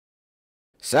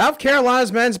South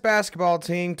Carolina's men's basketball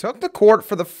team took the court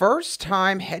for the first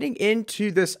time heading into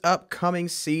this upcoming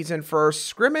season for a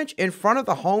scrimmage in front of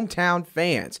the hometown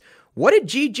fans. What did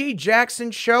Meechie Johnson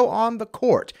show on the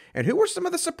court, and who were some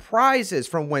of the surprises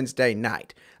from Wednesday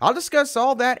night? I'll discuss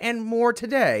all that and more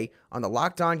today on the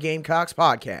Locked On Gamecocks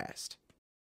podcast.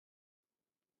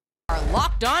 Our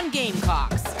Locked On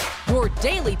Gamecocks, your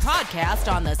daily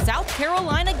podcast on the South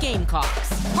Carolina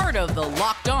Gamecocks, part of the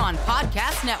Locked On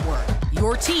Podcast Network,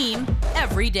 your team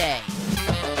every day.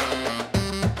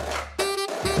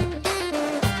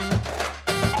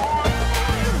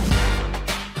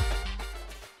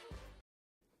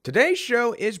 Today's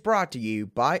show is brought to you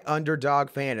by Underdog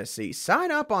Fantasy.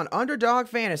 Sign up on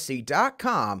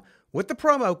UnderdogFantasy.com with the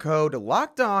promo code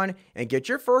LOCKEDON and get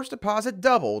your first deposit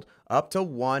doubled up to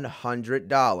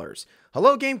 $100.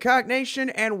 Hello, Gamecock Nation,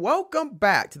 and welcome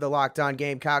back to the Locked On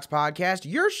Gamecocks podcast,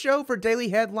 your show for daily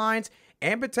headlines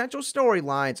and potential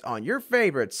storylines on your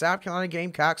favorite South Carolina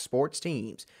Gamecocks sports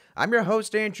teams. I'm your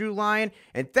host, Andrew Lyon,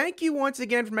 and thank you once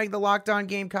again for making the Locked On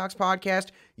Gamecocks podcast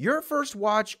your first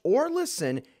watch or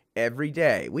listen every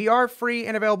day. We are free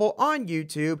and available on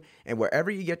YouTube and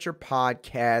wherever you get your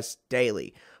podcasts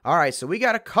daily. All right, so we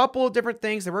got a couple of different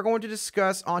things that we're going to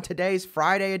discuss on today's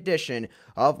Friday edition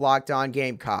of Locked On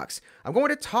Gamecocks. I'm going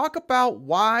to talk about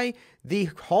why the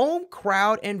home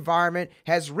crowd environment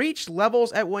has reached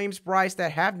levels at Williams-Brice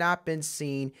that have not been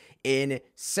seen in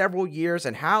several years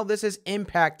and how this is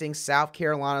impacting South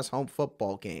Carolina's home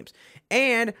football games.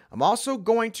 And I'm also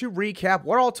going to recap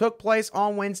what all took place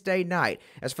on Wednesday night,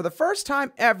 as for the first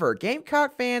time ever,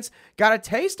 Gamecock fans got a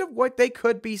taste of what they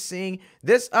could be seeing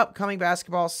this upcoming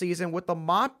basketball season with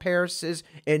Lamont Paris'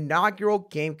 inaugural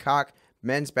Gamecock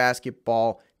men's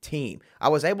basketball team. I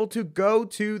was able to go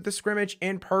to the scrimmage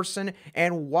in person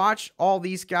and watch all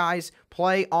these guys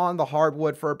play on the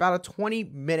hardwood for about a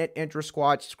 20-minute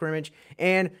intra-squad scrimmage,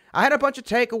 and I had a bunch of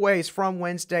takeaways from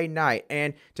Wednesday night.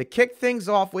 And to kick things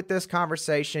off with this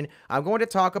conversation, I'm going to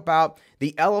talk about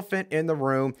the elephant in the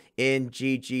room in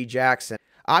Meechie Johnson.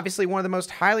 Obviously, one of the most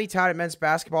highly touted men's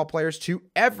basketball players to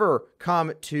ever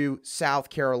come to South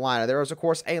Carolina. There was, of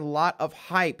course, a lot of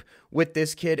hype with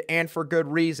this kid, and for good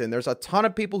reason. There's a ton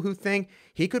of people who think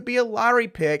he could be a lottery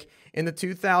pick in the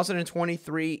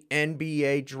 2023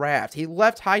 NBA draft. He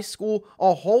left high school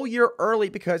a whole year early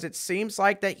because it seems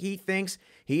like that he thinks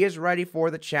he is ready for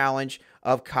the challenge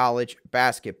of college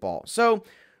basketball. So,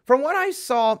 from what I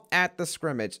saw at the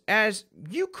scrimmage, as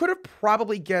you could have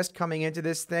probably guessed coming into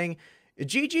this thing,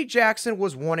 Meechie Johnson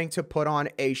was wanting to put on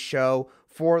a show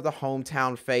for the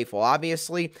hometown faithful.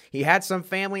 Obviously, he had some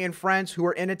family and friends who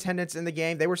were in attendance in the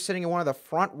game. They were sitting in one of the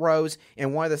front rows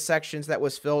in one of the sections that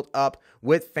was filled up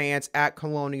with fans at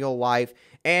Colonial Life.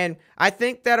 And I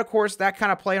think that, of course, that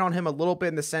kind of played on him a little bit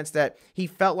in the sense that he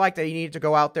felt like that he needed to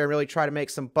go out there and really try to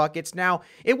make some buckets. Now,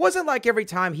 it wasn't like every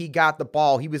time he got the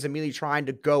ball, he was immediately trying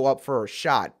to go up for a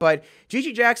shot. But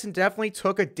Meechie Johnson definitely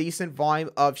took a decent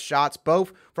volume of shots,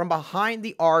 both from behind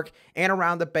the arc and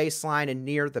around the baseline and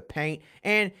near the paint.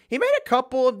 And he made a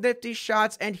couple of nifty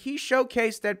shots, and he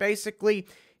showcased that basically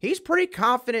he's pretty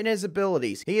confident in his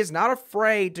abilities. He is not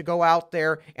afraid to go out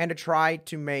there and to try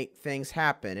to make things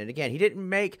happen. And again, he didn't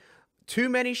make too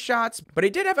many shots, but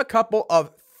he did have a couple of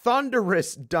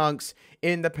thunderous dunks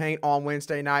in the paint on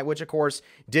Wednesday night, which of course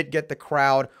did get the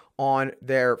crowd on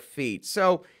their feet.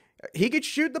 So he could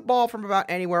shoot the ball from about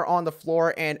anywhere on the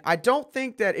floor, and I don't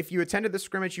think that if you attended the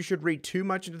scrimmage, you should read too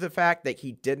much into the fact that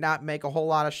he did not make a whole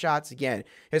lot of shots. Again,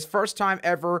 his first time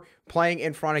ever playing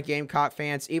in front of Gamecock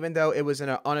fans, even though it was in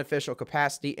an unofficial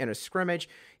capacity in a scrimmage,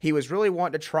 he was really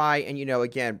wanting to try and,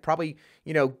 again, probably,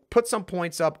 put some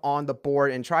points up on the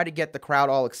board and try to get the crowd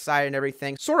all excited and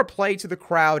everything, sort of play to the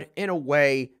crowd in a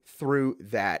way through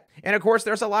that. And of course,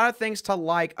 there's a lot of things to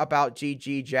like about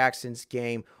Meechie Johnson's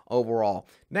game overall.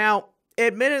 Now,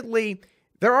 admittedly,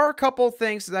 there are a couple of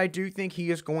things that I do think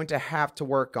he is going to have to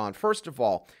work on. First of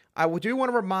all, I do want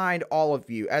to remind all of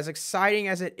you, as exciting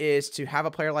as it is to have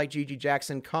a player like Meechie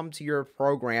Johnson come to your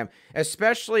program,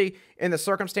 especially in the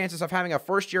circumstances of having a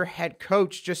first-year head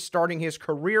coach just starting his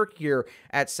career here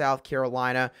at South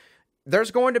Carolina,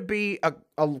 there's going to be a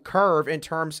curve in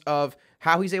terms of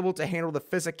how he's able to handle the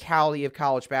physicality of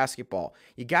college basketball.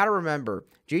 You got to remember,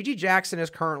 Meechie Johnson is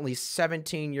currently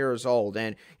 17 years old,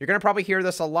 and you're going to probably hear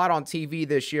this a lot on TV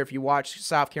this year if you watch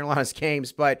South Carolina's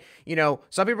games, but,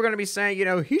 some people are going to be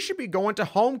saying, he should be going to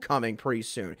homecoming pretty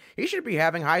soon. He should be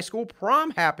having high school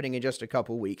prom happening in just a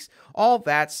couple weeks. All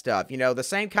that stuff, the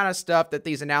same kind of stuff that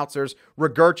these announcers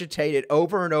regurgitated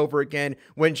over and over again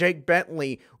when Jake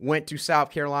Bentley went to South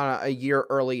Carolina a year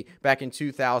early back in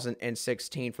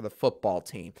 2016 for the football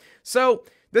team. So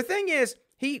the thing is,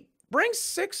 He brings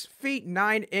 6 feet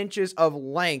 9 inches of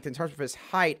length in terms of his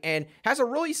height and has a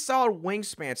really solid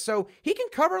wingspan, so he can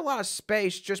cover a lot of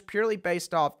space just purely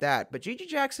based off that. But Meechie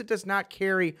Jackson does not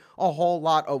carry a whole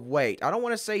lot of weight. I don't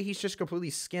want to say he's just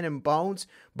completely skin and bones,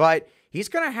 but he's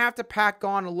going to have to pack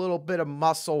on a little bit of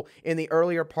muscle in the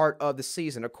earlier part of the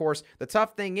season. Of course, the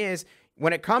tough thing is,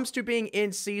 when it comes to being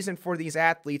in season for these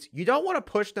athletes, you don't want to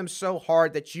push them so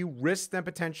hard that you risk them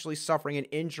potentially suffering an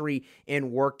injury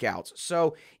in workouts.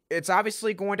 So it's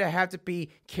obviously going to have to be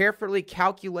carefully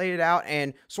calculated out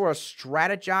and sort of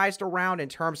strategized around in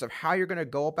terms of how you're going to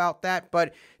go about that.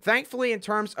 But thankfully, in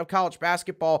terms of college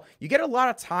basketball, you get a lot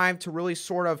of time to really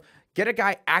sort of get a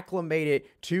guy acclimated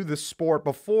to the sport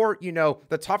before,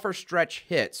 the tougher stretch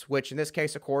hits, which in this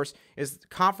case, of course, is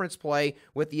conference play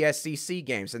with the SEC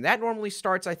games. And that normally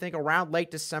starts, I think, around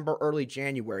late December, early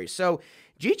January. So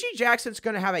Meechie Jackson's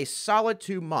going to have a solid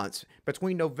 2 months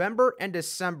between November and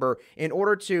December in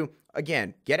order to,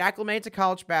 again, get acclimated to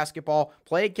college basketball,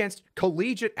 play against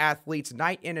collegiate athletes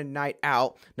night in and night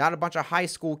out, not a bunch of high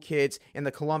school kids in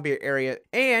the Columbia area.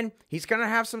 And he's going to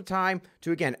have some time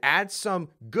to, again, add some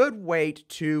good weight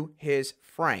to his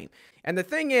frame. And the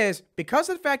thing is, because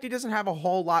of the fact he doesn't have a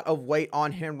whole lot of weight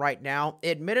on him right now,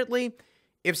 admittedly,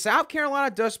 if South Carolina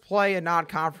does play a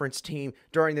non-conference team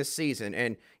during this season,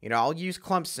 and, I'll use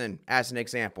Clemson as an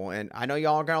example, and I know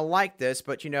y'all are going to like this,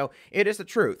 but, it is the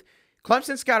truth.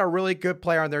 Clemson's got a really good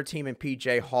player on their team in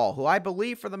P.J. Hall, who I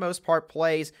believe for the most part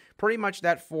plays pretty much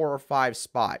that 4 or 5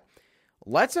 spot.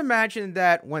 Let's imagine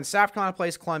that when South Carolina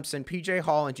plays Clemson, P.J.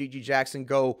 Hall and Meechie Jackson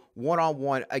go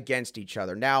one-on-one against each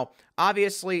other. Now,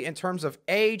 obviously, in terms of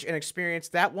age and experience,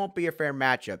 that won't be a fair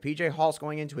matchup. P.J. Hall's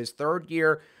going into his 3rd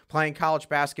year playing college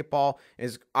basketball,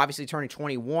 is obviously turning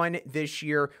 21 this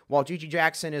year, while Meechie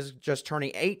Jackson is just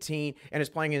turning 18 and is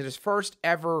playing in his first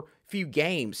ever few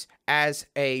games as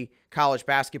a college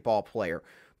basketball player.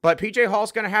 But P.J.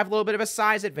 Hall's going to have a little bit of a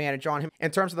size advantage on him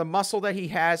in terms of the muscle that he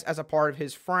has as a part of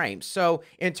his frame. So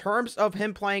in terms of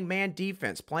him playing man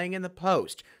defense, playing in the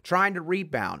post, trying to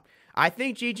rebound, I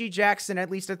think Meechie Jackson, at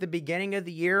least at the beginning of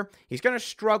the year, he's going to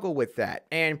struggle with that.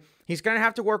 And he's going to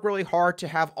have to work really hard to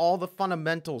have all the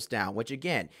fundamentals down, which,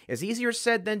 again, is easier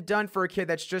said than done for a kid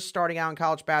that's just starting out in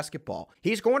college basketball.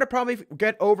 He's going to probably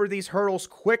get over these hurdles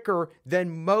quicker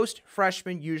than most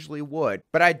freshmen usually would.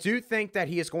 But I do think that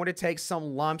he is going to take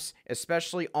some lumps,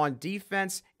 especially on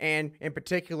defense, and in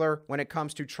particular when it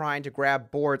comes to trying to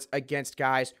grab boards against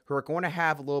guys who are going to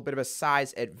have a little bit of a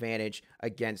size advantage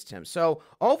against him. So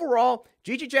overall,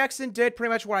 Meechie Jackson did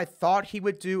pretty much what I thought he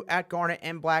would do at Garnet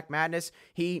and Black Madness.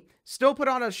 He still put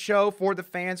on a show for the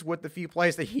fans with the few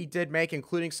plays that he did make,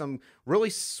 including some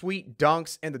really sweet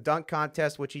dunks in the dunk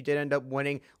contest, which he did end up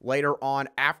winning later on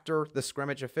after the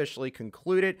scrimmage officially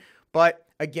concluded. But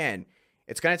again,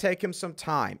 it's going to take him some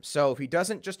time. So if he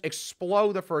doesn't just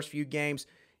explode the first few games,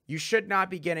 you should not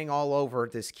be getting all over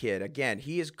this kid. Again,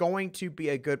 he is going to be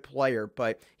a good player,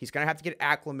 but he's going to have to get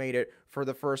acclimated for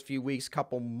the first few weeks,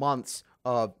 couple months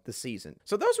of the season.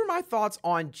 So those were my thoughts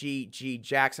on Meechie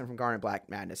Jackson from Garnet and Black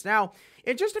Madness. Now,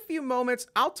 in just a few moments,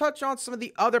 I'll touch on some of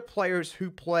the other players who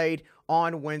played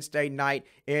on Wednesday night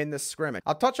in the scrimmage.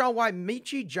 I'll touch on why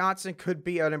Meechie Johnson could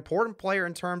be an important player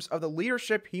in terms of the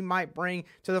leadership he might bring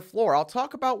to the floor. I'll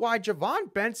talk about why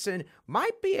Javon Benson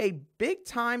might be a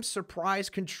big-time surprise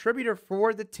contributor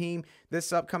for the team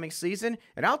this upcoming season.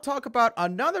 And I'll talk about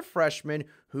another freshman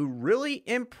who really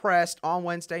impressed on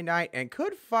Wednesday night and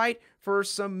could fight for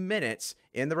some minutes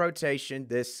in the rotation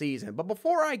this season. But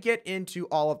before I get into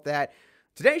all of that,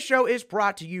 today's show is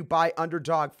brought to you by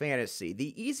Underdog Fantasy,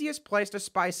 the easiest place to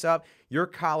spice up your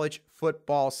college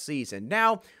football season.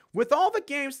 Now, with all the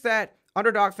games that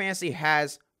Underdog Fantasy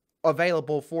has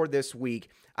available for this week,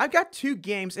 I've got 2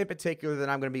 games in particular that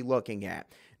I'm going to be looking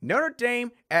at. Notre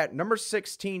Dame at number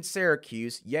 16,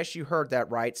 Syracuse. Yes, you heard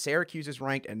that right. Syracuse is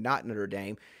ranked and not Notre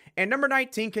Dame. And number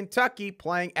 19, Kentucky,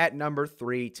 playing at number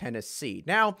 3, Tennessee.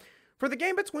 Now, for the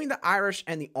game between the Irish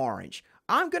and the Orange,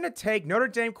 I'm going to take Notre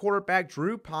Dame quarterback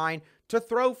Drew Pine to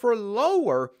throw for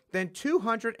lower than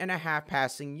 200.5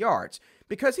 passing yards,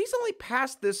 because he's only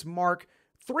passed this mark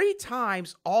 3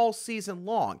 times all season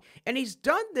long. And he's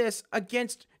done this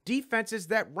against defenses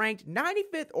that ranked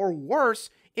 95th or worse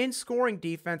in scoring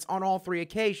defense on all 3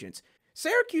 occasions.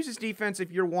 Syracuse's defense,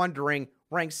 if you're wondering,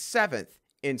 ranks 7th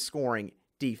in scoring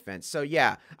defense. So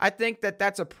yeah, I think that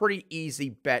that's a pretty easy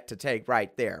bet to take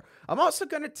right there. I'm also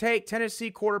going to take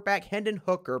Tennessee quarterback Hendon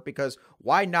Hooker because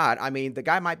why not? I mean, the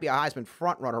guy might be a Heisman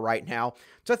frontrunner right now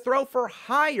to throw for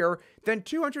higher than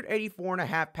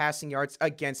 284.5 passing yards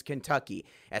against Kentucky,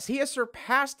 as he has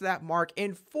surpassed that mark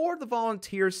in 4 of the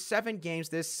Volunteers' 7 games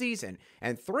this season,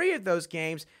 and 3 of those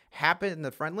games happened in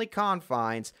the friendly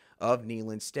confines of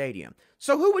Neyland Stadium.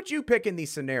 So who would you pick in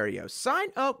these scenarios? Sign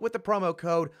up with the promo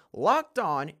code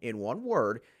LOCKEDON in one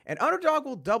word, and Underdog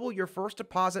will double your first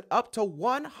deposit up to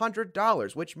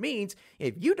 $100, which means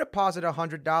if you deposit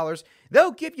 $100,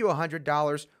 they'll give you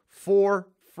 $100 for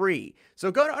free.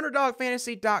 So go to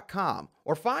UnderdogFantasy.com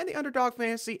or find the Underdog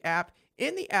Fantasy app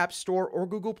in the App Store or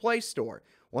Google Play Store.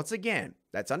 Once again,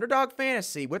 that's Underdog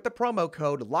Fantasy with the promo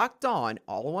code LOCKEDON,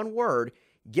 all in one word.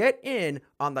 Get in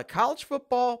on the college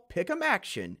football pick'em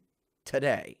action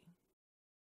today.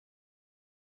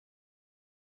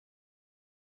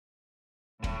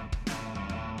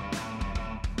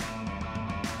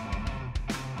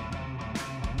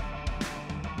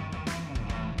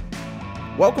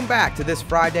 Welcome back to this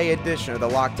Friday edition of the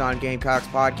Locked On Gamecocks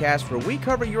podcast, where we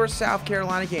cover your South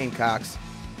Carolina Gamecocks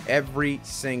every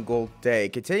single day.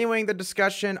 Continuing the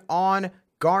discussion on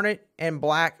Garnet and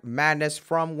Black Madness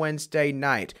from Wednesday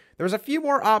night. There was a few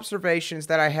more observations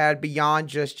that I had beyond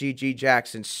just G.G.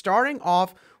 Jackson, starting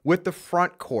off with the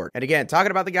front court. And again,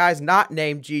 talking about the guys not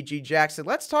named G.G. Jackson,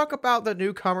 let's talk about the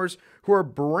newcomers who are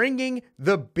bringing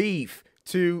the beef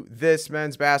to this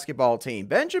men's basketball team.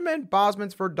 Benjamin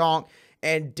Bosmans-Verdonk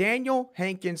and Daniel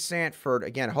Hankins-Sanford.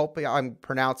 Again, hopefully I'm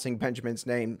pronouncing Benjamin's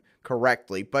name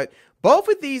correctly, but both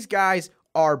of these guys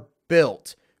are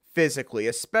built physically,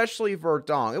 especially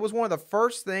Verdonk. It was one of the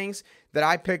first things that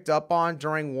I picked up on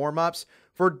during warmups.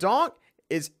 Verdonk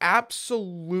is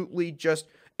absolutely just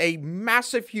a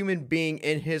massive human being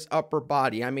in his upper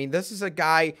body. I mean, this is a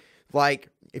guy like,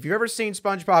 if you've ever seen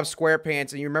SpongeBob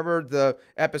SquarePants and you remember the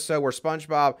episode where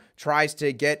SpongeBob tries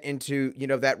to get into,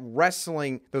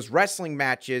 those wrestling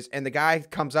matches, and the guy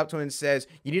comes up to him and says,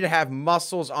 you need to have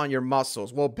muscles on your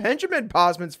muscles. Well, Benjamin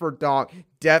Bosmans-Verdonk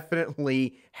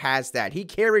definitely has that. He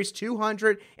carries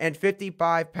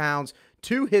 255 pounds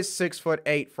to his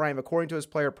 6'8" frame, according to his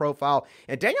player profile.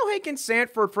 And Daniel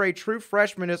Hankins-Sanford, for a true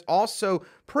freshman, is also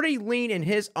pretty lean in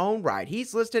his own right.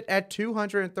 He's listed at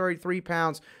 233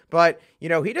 pounds, but,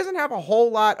 he doesn't have a whole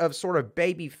lot of sort of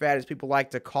baby fat, as people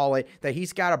like to call it, that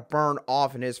he's got to burn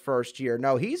off in his first year.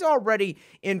 No, he's already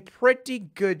in pretty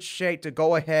good shape to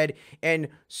go ahead and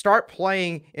start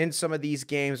playing in some of these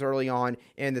games early on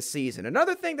in the season.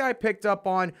 Another thing that I picked up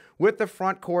on with the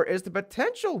front court is the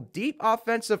potential deep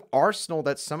offensive arsenal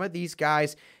that some of these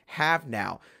guys have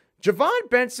now. Javon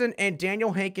Benson and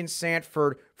Daniel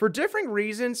Hankins-Sanford, for differing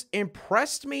reasons,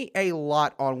 impressed me a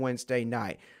lot on Wednesday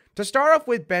night. To start off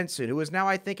with Benson, who is now,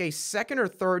 I think, a second or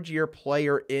third year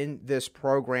player in this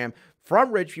program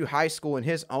from Ridgeview High School in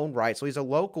his own right, so he's a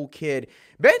local kid.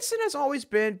 Benson has always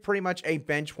been pretty much a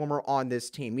bench warmer on this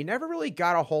team. He never really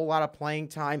got a whole lot of playing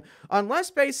time, unless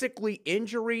basically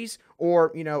injuries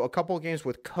or, a couple of games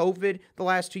with COVID the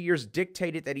last 2 years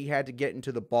dictated that he had to get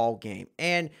into the ball game.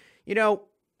 And,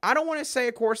 I don't want to say,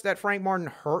 of course, that Frank Martin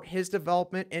hurt his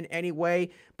development in any way,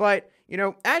 but,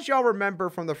 as y'all remember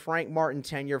from the Frank Martin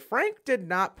tenure, Frank did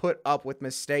not put up with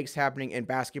mistakes happening in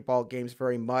basketball games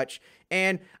very much,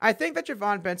 and I think that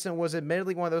Javon Benson was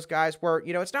admittedly one of those guys where,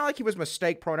 it's not like he was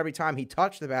mistake-prone every time he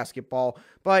touched the basketball,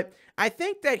 but I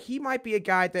think that he might be a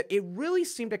guy that it really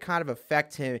seemed to kind of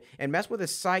affect him and mess with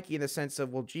his psyche in the sense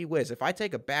of, well, gee whiz, if I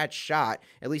take a bad shot,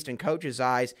 at least in coach's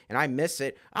eyes, and I miss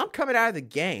it, I'm coming out of the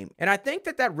game. And I think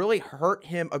that that really hurt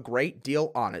him a great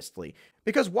deal, honestly.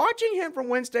 Because watching him from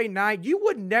Wednesday night, you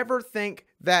would never think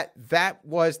that that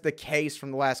was the case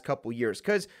from the last couple years.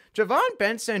 Because Javon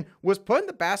Benson was putting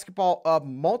the basketball up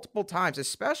multiple times,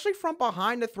 especially from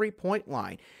behind the three-point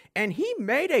line. And he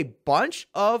made a bunch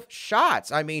of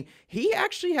shots. I mean, he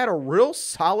actually had a real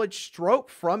solid stroke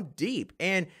from deep.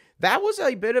 And that was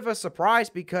a bit of a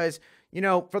surprise because,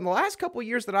 from the last couple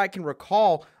years that I can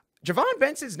recall, Javon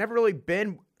Benson's never really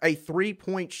been a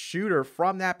three-point shooter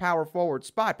from that power forward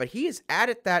spot, but he has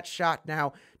added that shot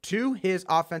now to his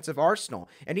offensive arsenal.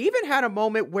 And he even had a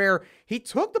moment where he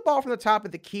took the ball from the top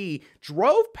of the key,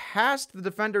 drove past the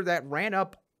defender that ran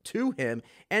up to him,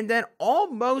 and then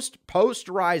almost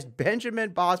posterized Benjamin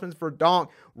Bosmans-Verdonk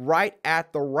right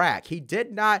at the rack. He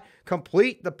did not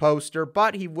complete the poster,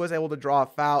 but he was able to draw a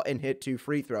foul and hit 2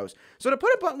 free throws. So to put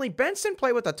it bluntly, Benson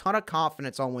played with a ton of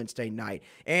confidence on Wednesday night,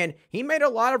 and he made a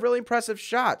lot of really impressive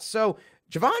shots. So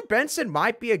Javon Benson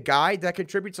might be a guy that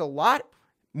contributes a lot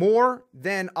more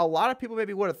than a lot of people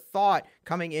maybe would have thought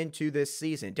coming into this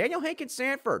season. Daniel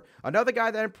Hankins-Sanford, another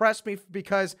guy that impressed me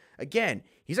because, again,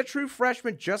 he's a true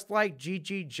freshman just like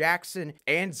Meechie Johnson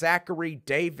and Zachary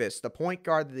Davis, the point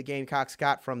guard that the Gamecocks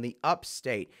got from the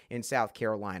upstate in South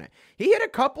Carolina. He hit a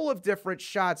couple of different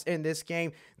shots in this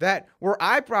game that were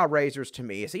eyebrow raisers to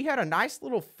me, as he had a nice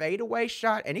little fadeaway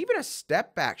shot and even a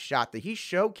step back shot that he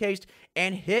showcased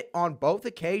and hit on both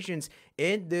occasions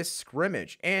in this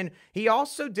scrimmage. And he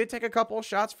also did take a couple of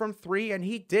shots from three, and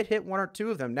he did hit one or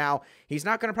two of them. Now, he's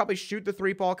not going to probably shoot the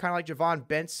three ball kind of like Javon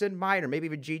Benson might, or maybe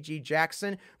even Meechie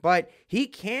Johnson, but he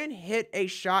can hit a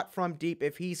shot from deep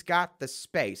if he's got the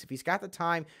space, if he's got the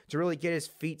time to really get his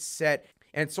feet set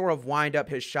and sort of wind up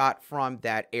his shot from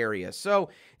that area. So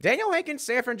Daniel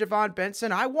Hankins-Sanford and Javon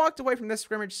Benson, I walked away from this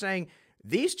scrimmage saying,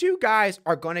 these two guys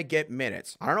are going to get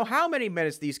minutes. I don't know how many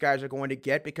minutes these guys are going to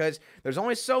get because there's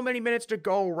only so many minutes to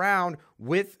go around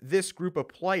with this group of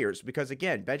players. Because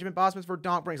again, Benjamin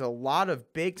Bosmans-Verdonk brings a lot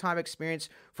of big-time experience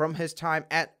from his time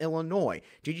at Illinois.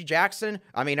 Meechie Johnson,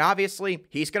 I mean, obviously,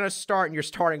 he's going to start in your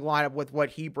starting lineup with what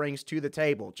he brings to the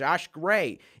table. Josh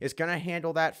Gray is going to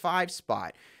handle that 5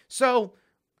 spot. So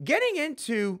getting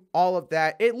into all of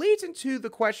that, it leads into the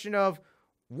question of,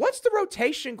 what's the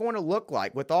rotation going to look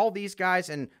like with all these guys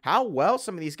and how well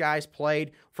some of these guys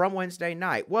played from Wednesday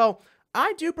night? Well,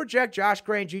 I do project Josh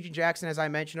Gray and Meechie Johnson, as I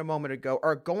mentioned a moment ago,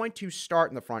 are going to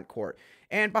start in the front court.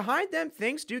 And behind them,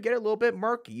 things do get a little bit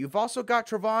murky. You've also got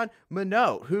Trevon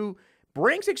Minot, who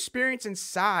brings experience and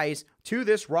size to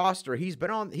this roster. He's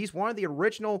one of the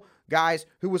original guys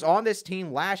who was on this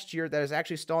team last year that is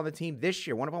actually still on the team this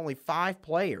year, one of only 5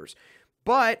 players.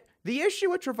 But the issue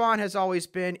with Trevon has always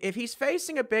been, if he's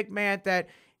facing a big man that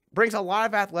brings a lot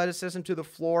of athleticism to the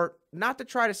floor, not to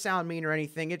try to sound mean or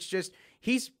anything, it's just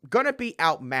he's going to be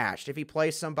outmatched if he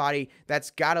plays somebody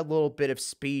that's got a little bit of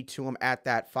speed to him at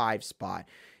that 5 spot.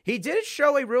 He did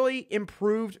show a really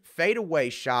improved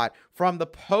fadeaway shot from the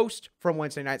post from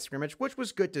Wednesday night scrimmage, which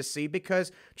was good to see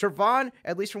because Trevon,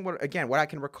 at least from what I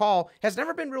can recall, has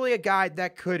never been really a guy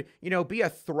that could, be a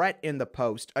threat in the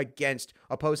post against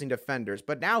opposing defenders.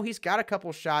 But now he's got a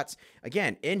couple shots,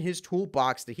 again, in his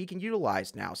toolbox that he can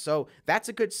utilize now. So that's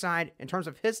a good sign in terms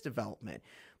of his development.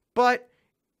 But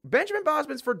Benjamin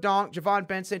Bosmans-Verdonk, Javon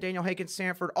Benson, Daniel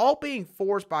Hankins-Sanford, all being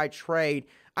forced by trade,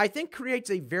 I think creates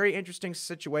a very interesting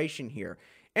situation here.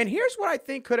 And here's what I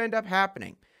think could end up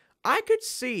happening. I could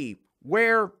see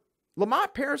where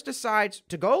Lamont Paris decides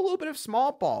to go a little bit of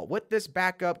small ball with this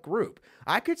backup group.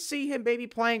 I could see him maybe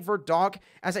playing Verdonk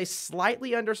as a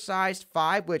slightly undersized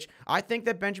 5, which I think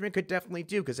that Benjamin could definitely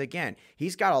do because, again,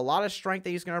 he's got a lot of strength that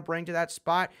he's going to bring to that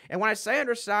spot. And when I say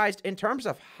undersized, in terms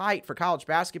of height for college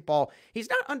basketball, he's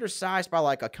not undersized by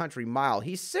like a country mile.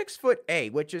 He's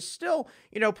 6'8", which is still,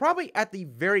 probably at the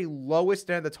very lowest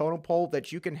end of the totem pole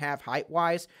that you can have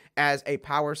height-wise as a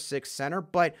power 6 center.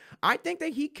 But I think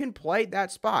that he can play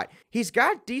that spot. He's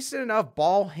got decent enough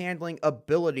ball handling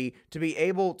ability to be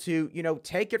able to,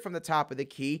 take it from the top of the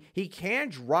key. He can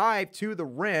drive to the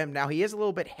rim. Now, he is a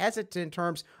little bit hesitant in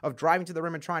terms of driving to the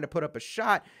rim and trying to put up a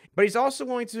shot, but he's also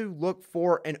going to look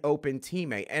for an open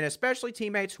teammate, and especially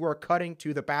teammates who are cutting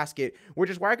to the basket, which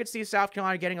is where I could see South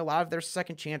Carolina getting a lot of their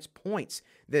second chance points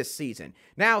this season.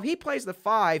 Now, he plays the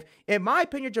 5. In my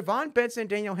opinion, Javon Benson and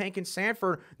Daniel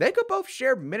Hankins-Sanford, they could both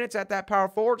share minutes at that power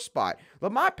forward spot.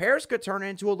 Lamont Paris could turn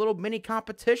into a little mini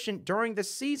competition during the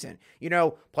season.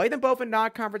 Play them both in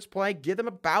non-conference play, give them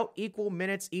about equal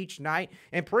minutes each night,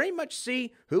 and pretty much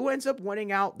see who ends up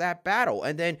winning out that battle.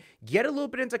 And then get a little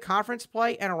bit into conference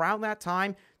play, and around that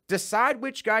time, decide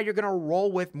which guy you're going to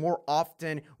roll with more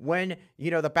often when,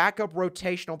 the backup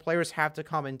rotational players have to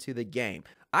come into the game.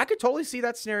 I could totally see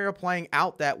that scenario playing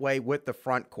out that way with the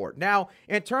front court. Now,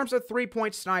 in terms of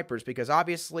three-point snipers, because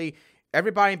obviously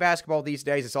everybody in basketball these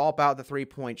days is all about the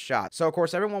three-point shot. So, of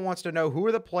course, everyone wants to know who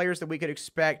are the players that we could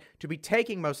expect to be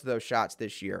taking most of those shots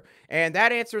this year. And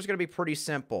that answer is going to be pretty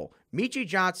simple. Meechie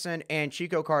Johnson and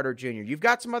Chico Carter Jr. You've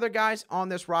got some other guys on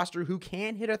this roster who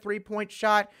can hit a three-point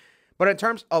shot, but in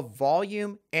terms of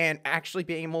volume and actually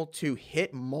being able to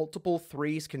hit multiple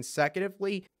threes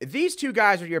consecutively, these two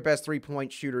guys are your best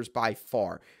three-point shooters by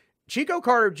far. Chico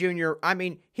Carter Jr.,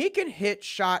 he can hit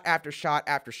shot after shot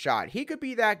after shot. He could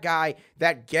be that guy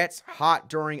that gets hot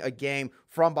during a game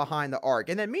from behind the arc.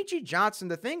 And then Meechie Johnson,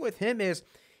 the thing with him is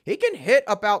he can hit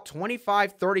about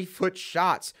 25, 30-foot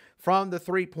shots from the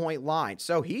three-point line.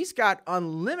 So he's got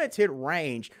unlimited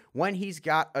range when he's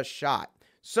got a shot.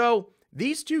 So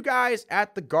these two guys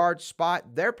at the guard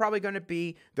spot, they're probably going to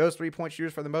be those three-point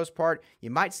shooters for the most part. You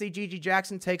might see Meechie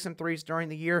Jackson take some threes during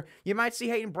the year. You might see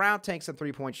Hayden Brown take some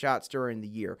three-point shots during the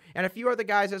year. And a few other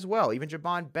guys as well, even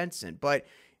Javon Benson. But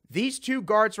these two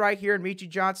guards right here, Meechie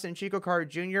Johnson and Chico Carter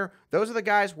Jr., those are the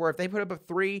guys where if they put up a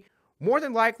three, more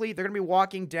than likely, they're going to be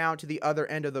walking down to the other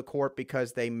end of the court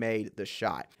because they made the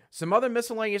shot. Some other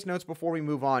miscellaneous notes before we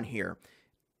move on here.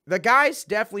 The guys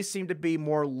definitely seem to be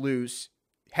more loose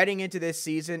heading into this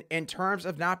season in terms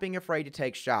of not being afraid to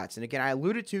take shots. And again, I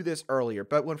alluded to this earlier,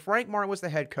 but when Frank Martin was the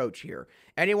head coach here,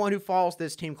 anyone who follows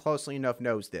this team closely enough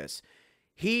knows this.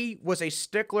 He was a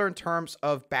stickler in terms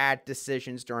of bad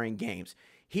decisions during games.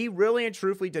 He really and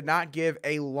truthfully did not give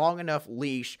a long enough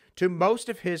leash to most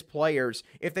of his players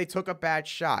if they took a bad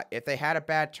shot, if they had a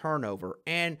bad turnover.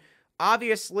 And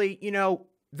obviously,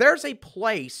 there's a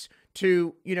place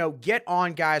to, get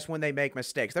on guys when they make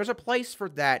mistakes. There's a place for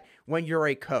that when you're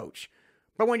a coach.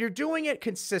 But when you're doing it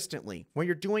consistently, when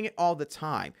you're doing it all the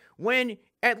time, when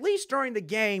at least during the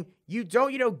game, you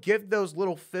don't, give those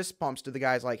little fist bumps to the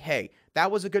guys like, hey, that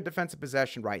was a good defensive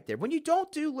possession right there. When you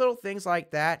don't do little things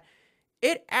like that,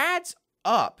 it adds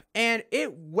up and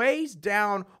it weighs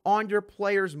down on your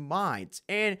players' minds.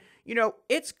 And,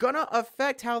 it's going to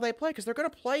affect how they play because they're going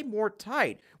to play more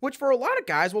tight, which for a lot of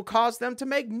guys will cause them to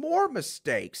make more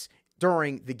mistakes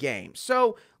during the game.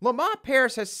 So Lamont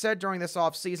Paris has said during this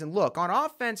offseason, look, on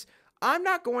offense, I'm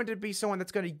not going to be someone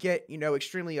that's going to get,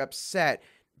 extremely upset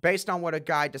based on what a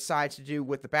guy decides to do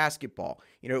with the basketball,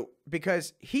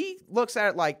 because he looks at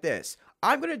it like this.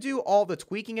 I'm going to do all the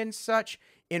tweaking and such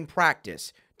in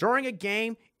practice. During a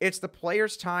game, it's the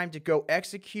player's time to go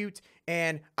execute,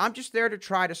 and I'm just there to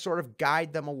try to sort of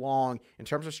guide them along in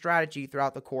terms of strategy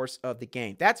throughout the course of the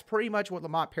game. That's pretty much what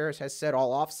Lamont Paris has said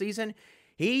all offseason.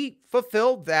 He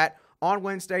fulfilled that on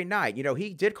Wednesday night.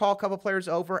 He did call a couple players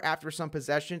over after some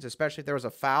possessions, especially if there was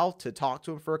a foul, to talk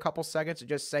to him for a couple seconds and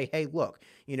just say, hey, look,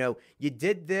 you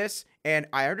did this, and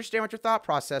I understand what your thought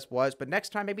process was, but next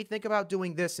time maybe think about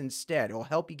doing this instead. It'll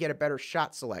help you get a better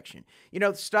shot selection.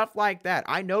 Stuff like that.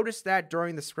 I noticed that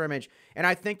during the scrimmage, and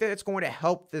I think that it's going to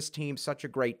help this team such a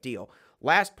great deal.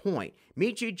 Last point,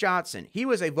 Meechie Johnson, he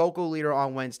was a vocal leader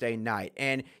on Wednesday night.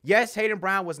 And yes, Hayden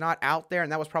Brown was not out there,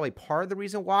 and that was probably part of the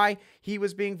reason why he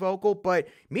was being vocal. But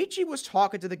Meechie was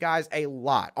talking to the guys a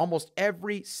lot, almost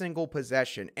every single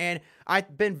possession. And I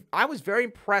was very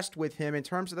impressed with him in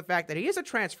terms of the fact that he is a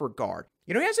transfer guard.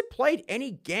 He hasn't played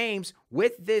any games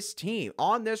with this team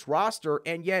on this roster,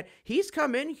 and yet he's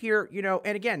come in here,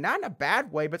 and again, not in a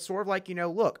bad way, but sort of like,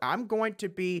 look, I'm going to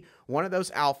be one of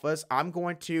those alphas. I'm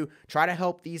going to try to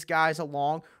help these guys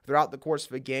along throughout the course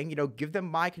of a game, give them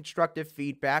my constructive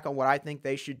feedback on what I think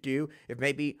they should do if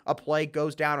maybe a play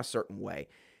goes down a certain way.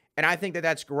 And I think that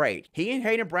that's great. He and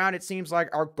Hayden Brown, it seems like,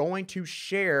 are going to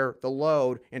share the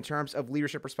load in terms of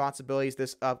leadership responsibilities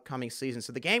this upcoming season.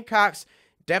 So the Gamecocks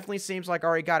definitely seems like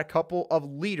already got a couple of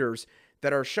leaders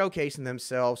that are showcasing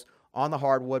themselves on the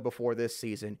hardwood before this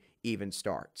season even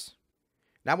starts.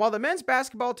 Now, while the men's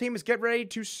basketball team is getting ready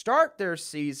to start their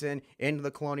season into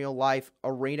the Colonial Life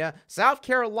Arena, South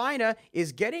Carolina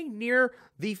is getting near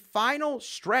the final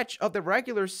stretch of the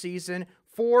regular season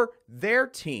for their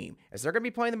team, as they're going to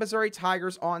be playing the Missouri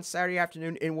Tigers on Saturday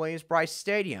afternoon in Williams-Brice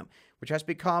Stadium, which has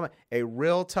become a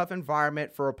real tough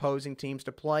environment for opposing teams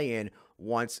to play in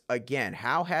once again.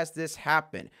 How has this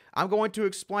happened? I'm going to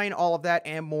explain all of that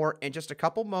and more in just a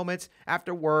couple moments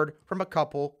after word from a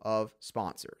couple of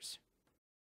sponsors.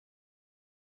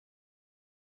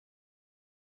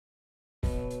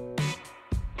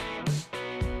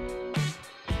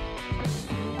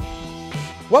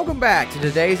 Welcome back to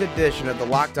today's edition of the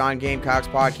Locked On Gamecocks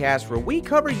podcast, where we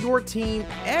cover your team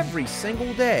every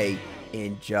single day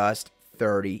in just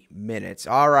 30 minutes.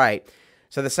 All right,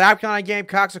 so the South Carolina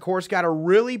Gamecocks, of course, got a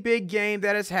really big game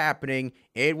that is happening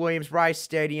in Williams-Brice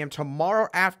Stadium tomorrow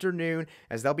afternoon,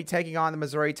 as they'll be taking on the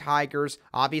Missouri Tigers,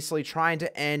 obviously trying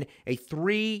to end a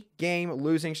 3-game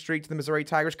losing streak to the Missouri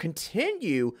Tigers,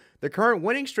 continue the current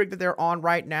winning streak that they're on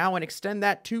right now, and extend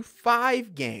that to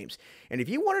 5 games. And if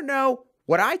you want to know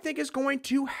what I think is going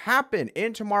to happen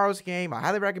in tomorrow's game, I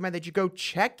highly recommend that you go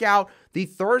check out the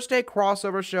Thursday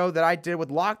crossover show that I did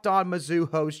with Locked On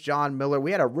Mizzou host John Miller.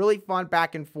 We had a really fun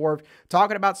back and forth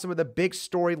talking about some of the big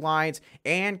storylines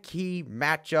and key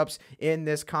matchups in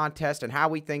this contest and how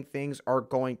we think things are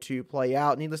going to play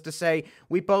out. Needless to say,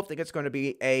 we both think it's going to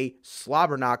be a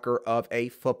slobber knocker of a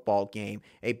football game,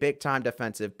 a big-time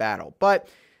defensive battle. But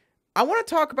I want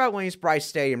to talk about Williams-Brice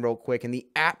Stadium real quick and the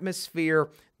atmosphere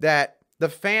that the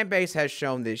fan base has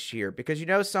shown this year, because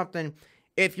something,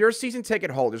 if you're season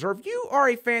ticket holders, or if you are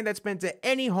a fan that's been to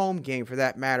any home game for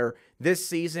that matter this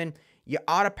season, you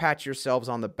ought to pat yourselves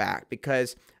on the back,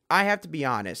 because I have to be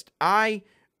honest, I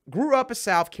grew up a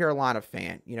South Carolina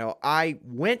fan. I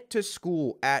went to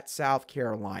school at South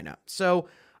Carolina. So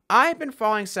I've been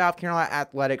following South Carolina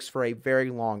athletics for a very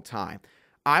long time.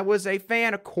 I was a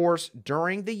fan, of course,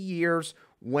 during the years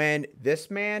when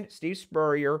this man, Steve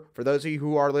Spurrier, for those of you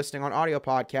who are listening on audio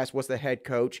podcast, was the head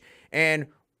coach, and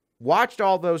watched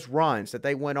all those runs that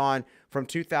they went on from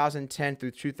 2010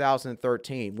 through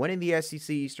 2013, winning the SEC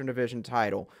Eastern Division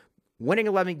title, winning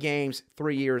 11 games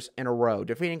 3 years in a row,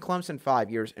 defeating Clemson 5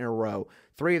 years in a row,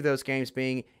 3 of those games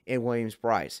being in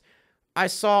Williams-Brice. I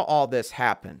saw all this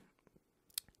happen.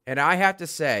 And I have to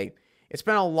say, it's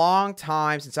been a long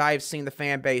time since I have seen the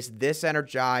fan base this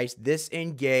energized, this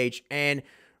engaged, and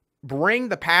bring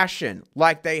the passion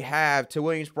like they have to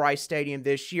Williams-Brice Stadium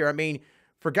this year. I mean,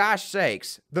 for gosh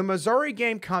sakes, the Missouri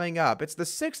game coming up, it's the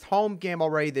 6th home game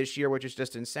already this year, which is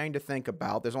just insane to think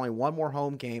about. There's only one more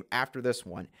home game after this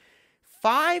one.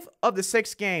 5 of the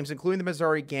 6 games, including the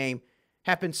Missouri game,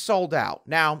 have been sold out.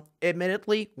 Now,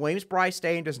 admittedly, Williams-Brice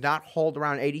Stadium does not hold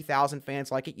around 80,000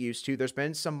 fans like it used to. There's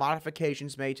been some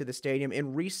modifications made to the stadium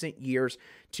in recent years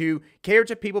to cater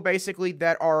to people basically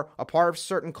that are a part of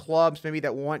certain clubs, maybe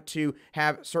that want to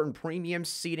have certain premium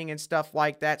seating and stuff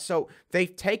like that. So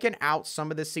they've taken out some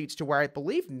of the seats to where I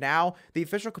believe now the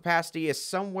official capacity is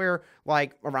somewhere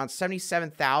like around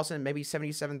 77,000, maybe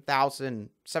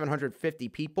 77,750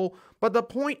 people. But the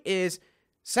point is,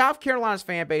 South Carolina's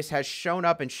fan base has shown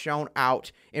up and shown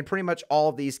out in pretty much all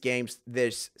of these games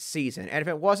this season. And if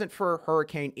it wasn't for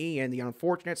Hurricane Ian, the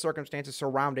unfortunate circumstances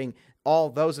surrounding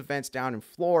all those events down in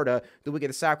Florida, the week of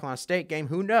the South Carolina State game,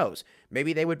 who knows?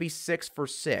 Maybe they would be 6 for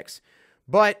 6.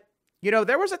 But,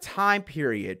 there was a time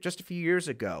period just a few years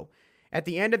ago, at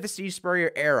the end of the Steve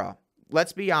Spurrier era,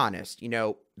 let's be honest,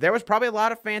 there was probably a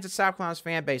lot of fans at South Carolina's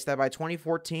fan base that by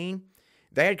 2014,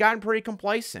 they had gotten pretty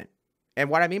complacent. And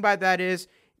what I mean by that is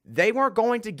they weren't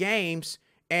going to games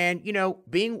and,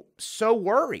 being so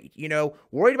worried,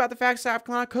 worried about the fact South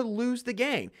Carolina could lose the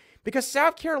game. Because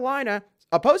South Carolina,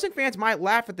 opposing fans might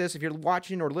laugh at this if you're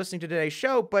watching or listening to today's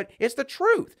show, but it's the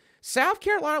truth. South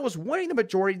Carolina was winning the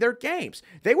majority of their games.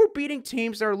 They were beating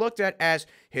teams that are looked at as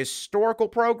historical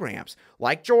programs,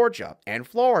 like Georgia and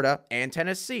Florida and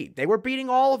Tennessee. They were beating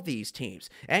all of these teams.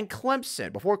 And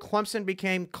Clemson, before Clemson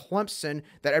became Clemson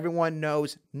that everyone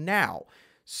knows now.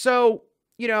 So,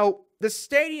 the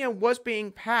stadium was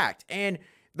being packed. And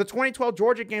the 2012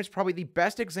 Georgia game is probably the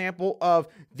best example of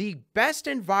the best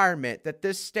environment that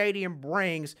this stadium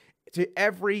brings to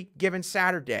every given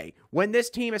Saturday, when this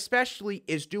team especially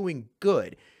is doing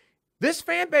good. This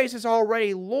fan base is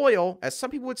already loyal, as some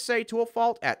people would say to a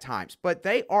fault at times, but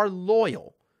they are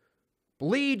loyal.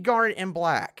 Bleed Garnet and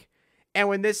Black. And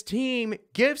when this team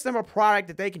gives them a product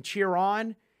that they can cheer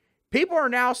on, people are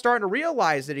now starting to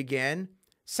realize it again.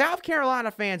 South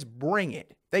Carolina fans bring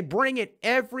it. They bring it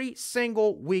every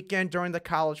single weekend during the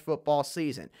college football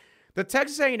season. The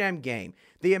Texas A&M game,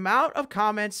 the amount of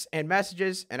comments and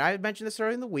messages, and I mentioned this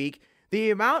earlier in the week,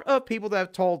 the amount of people that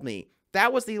have told me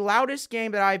that was the loudest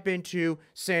game that I've been to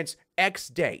since X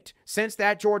date, since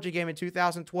that Georgia game in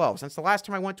 2012, since the last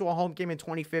time I went to a home game in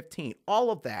 2015, all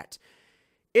of that.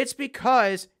 It's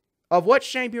because of what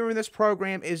Shane Beamer in this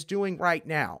program is doing right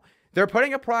now. They're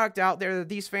putting a product out there that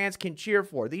these fans can cheer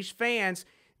for. These fans,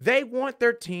 they want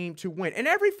their team to win, and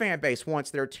every fan base wants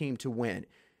their team to win.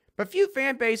 But few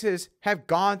fan bases have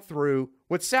gone through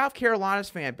what South Carolina's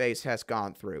fan base has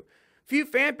gone through. Few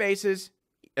fan bases,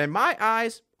 in my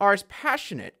eyes, are as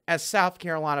passionate as South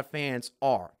Carolina fans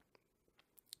are.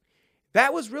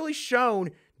 That was really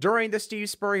shown during the Steve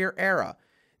Spurrier era.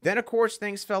 Then, of course,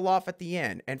 things fell off at the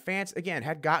end, and fans, again,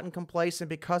 had gotten complacent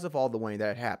because of all the winning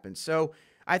that had happened. So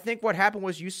I think what happened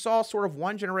was you saw sort of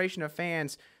one generation of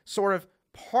fans sort of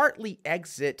partly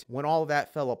exit when all of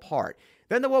that fell apart.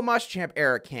 Then the Will Muschamp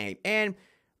era came, and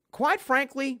quite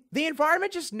frankly, the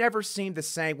environment just never seemed the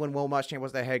same when Will Muschamp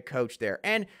was the head coach there.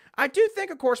 And I do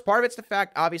think, of course, part of it's the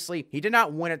fact, obviously, he did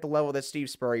not win at the level that Steve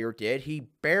Spurrier did. He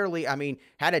barely,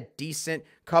 had a decent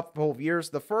couple of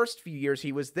years. The first few years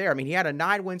he was there, he had a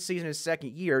 9-win season his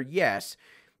second year, yes.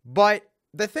 But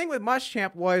the thing with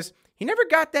Muschamp was he never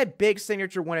got that big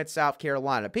signature win at South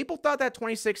Carolina. People thought that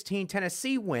 2016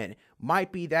 Tennessee win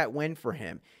might be that win for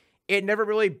him. It never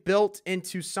really built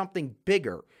into something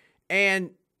bigger.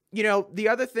 And, the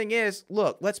other thing is,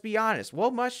 look, let's be honest.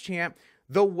 Will Muschamp,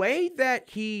 the way that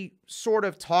he sort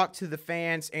of talked to the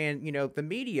fans and, the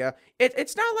media,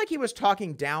 it's not like he was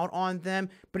talking down on them,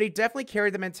 but he definitely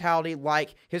carried the mentality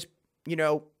like his,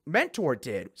 mentor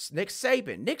did, Nick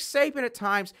Saban. Nick Saban at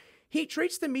times, he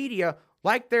treats the media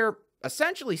like they're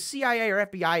essentially CIA or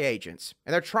FBI agents,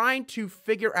 and they're trying to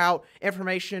figure out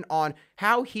information on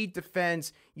how he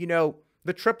defends,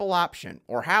 the triple option,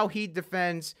 or how he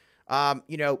defends,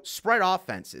 spread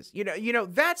offenses.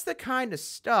 That's the kind of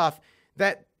stuff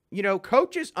that,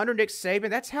 coaches under Nick Saban,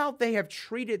 that's how they have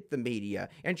treated the media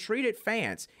and treated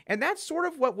fans. And that's sort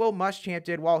of what Will Muschamp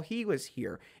did while he was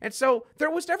here. And so there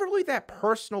was never really that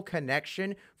personal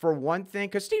connection, for one thing,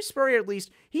 because Steve Spurrier, at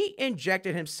least, he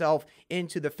injected himself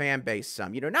into the fan base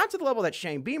some, not to the level that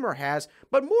Shane Beamer has,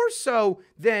 but more so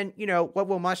than, what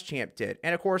Will Muschamp did.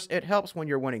 And of course, it helps when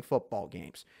you're winning football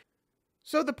games.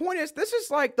 So the point is, this is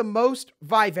like the most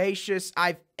vivacious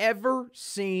I've ever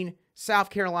seen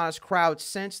South Carolina's crowd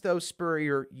since those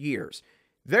Spurrier years.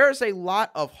 There's a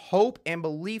lot of hope and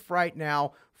belief right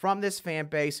now from this fan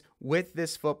base with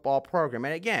this football program.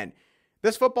 And again,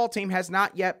 this football team has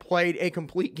not yet played a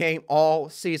complete game all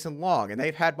season long. And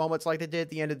they've had moments like they did at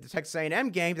the end of the Texas A&M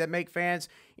game that make fans,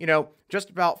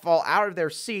 just about fall out of their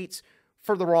seats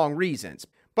for the wrong reasons.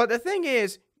 But the thing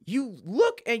is, you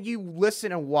look and you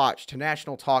listen and watch to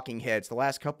national talking heads the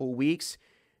last couple of weeks,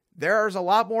 there's a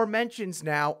lot more mentions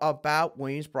now about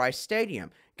Williams-Brice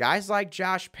Stadium. Guys like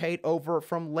Josh Pate over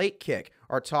from Late Kick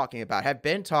have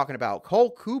been talking about.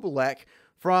 Cole Kubelik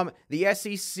from the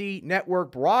SEC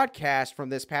Network broadcast from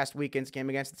this past weekend's game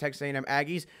against the Texas A&M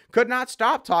Aggies could not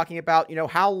stop talking about,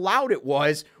 how loud it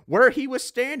was where he was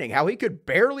standing, how he could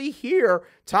barely hear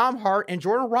Tom Hart and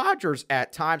Jordan Rogers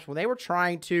at times when they were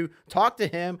trying to talk to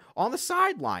him on the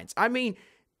sidelines. I mean,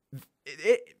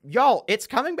 y'all, it's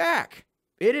coming back.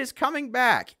 It is coming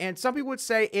back, and some people would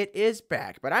say it is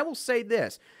back, but I will say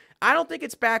this. I don't think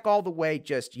it's back all the way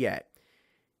just yet.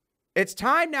 It's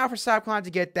time now for South Carolina to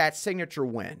get that signature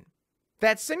win.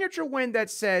 That signature win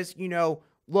that says,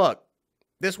 look,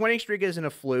 this winning streak isn't a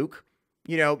fluke.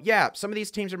 Some of these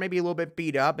teams are maybe a little bit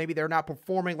beat up. Maybe they're not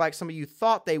performing like some of you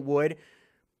thought they would,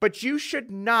 but you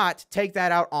should not take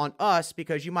that out on us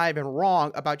because you might have been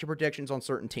wrong about your predictions on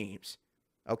certain teams,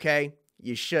 okay?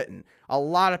 You shouldn't. A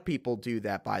lot of people do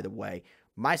that, by the way,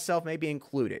 myself maybe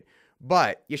included.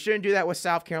 But you shouldn't do that with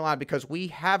South Carolina because we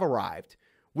have arrived.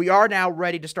 We are now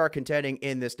ready to start contending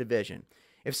in this division.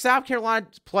 If South Carolina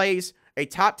plays a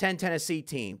top 10 Tennessee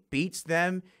team, beats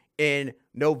them in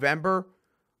November,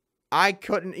 I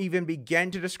couldn't even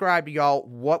begin to describe to y'all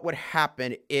what would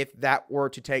happen if that were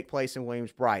to take place in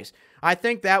Williams-Brice. I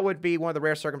think that would be one of the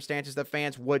rare circumstances that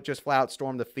fans would just flat out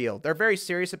storm the field. They're very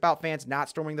serious about fans not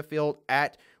storming the field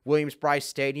at Williams-Brice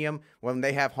Stadium when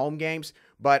they have home games,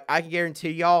 but I can guarantee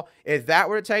y'all, if that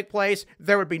were to take place,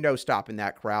 there would be no stopping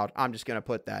that crowd. I'm just going to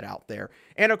put that out there.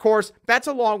 And of course, that's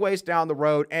a long ways down the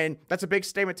road, and that's a big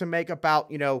statement to make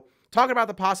about, talking about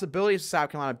the possibilities of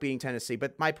South Carolina beating Tennessee.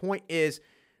 But my point is,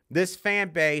 this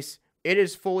fan base, it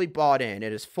is fully bought in.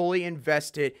 It is fully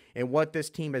invested in what this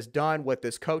team has done, what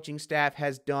this coaching staff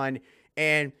has done,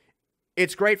 and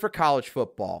it's great for college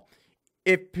football.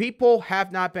 If people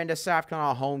have not been to South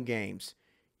Carolina home games,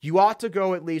 you ought to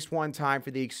go at least one time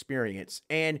for the experience.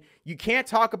 And you can't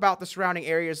talk about the surrounding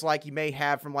areas like you may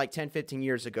have from like 10, 15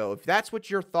 years ago. If that's what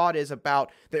your thought is about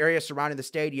the area surrounding the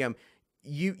stadium,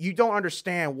 you don't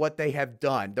understand what they have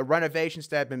done, the renovations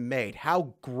that have been made,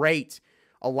 how great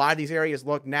a lot of these areas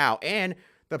look now, and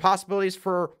the possibilities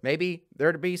for maybe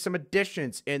there to be some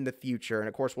additions in the future. And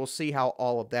of course, we'll see how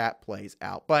all of that plays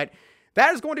out. But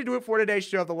that is going to do it for today's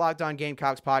show of the Locked On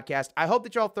Gamecocks podcast. I hope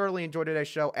that y'all thoroughly enjoyed today's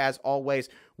show as always.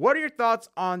 What are your thoughts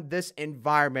on this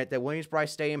environment that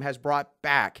Williams-Brice Stadium has brought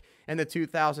back in the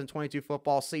 2022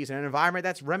 football season? An environment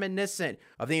that's reminiscent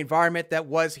of the environment that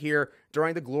was here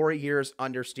during the glory years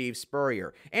under Steve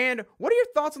Spurrier. And what are your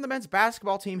thoughts on the men's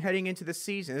basketball team heading into the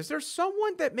season? Is there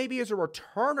someone that maybe is a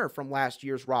returner from last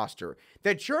year's roster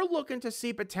that you're looking to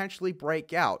see potentially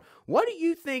break out? What do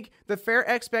you think the fair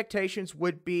expectations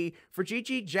would be for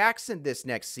Meechie Johnson this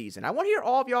next season? I want to hear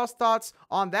all of y'all's thoughts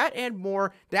on that and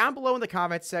more down below in the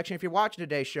comments section if you're watching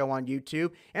today's show on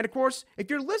YouTube. And of course, if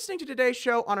you're listening to today's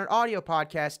show on an audio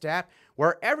podcast app,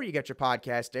 wherever you get your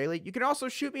podcast daily, you can also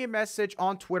shoot me a message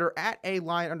on Twitter at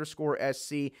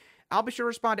 @ALion_SC. I'll be sure to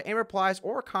respond to any replies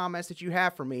or comments that you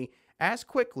have for me as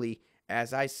quickly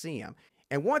as I see them.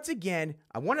 And once again,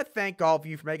 I want to thank all of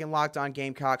you for making Locked On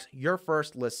Gamecocks your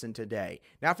first listen today.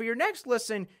 Now, for your next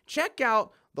listen, check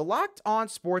out the Locked On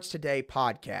Sports Today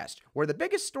podcast, where the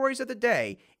biggest stories of the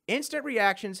day, instant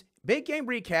reactions, big game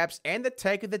recaps, and the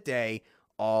take of the day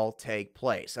all take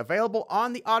place. Available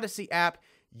on the Odyssey app.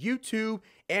 YouTube,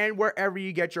 and wherever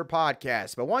you get your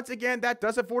podcasts. But once again, that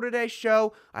does it for today's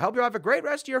show. I hope you have a great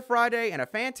rest of your Friday and a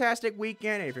fantastic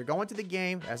weekend. And if you're going to the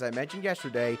game, as I mentioned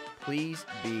yesterday, please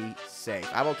be safe.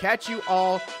 I will catch you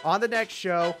all on the next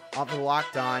show on the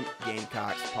Locked On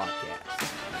Gamecocks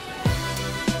podcast.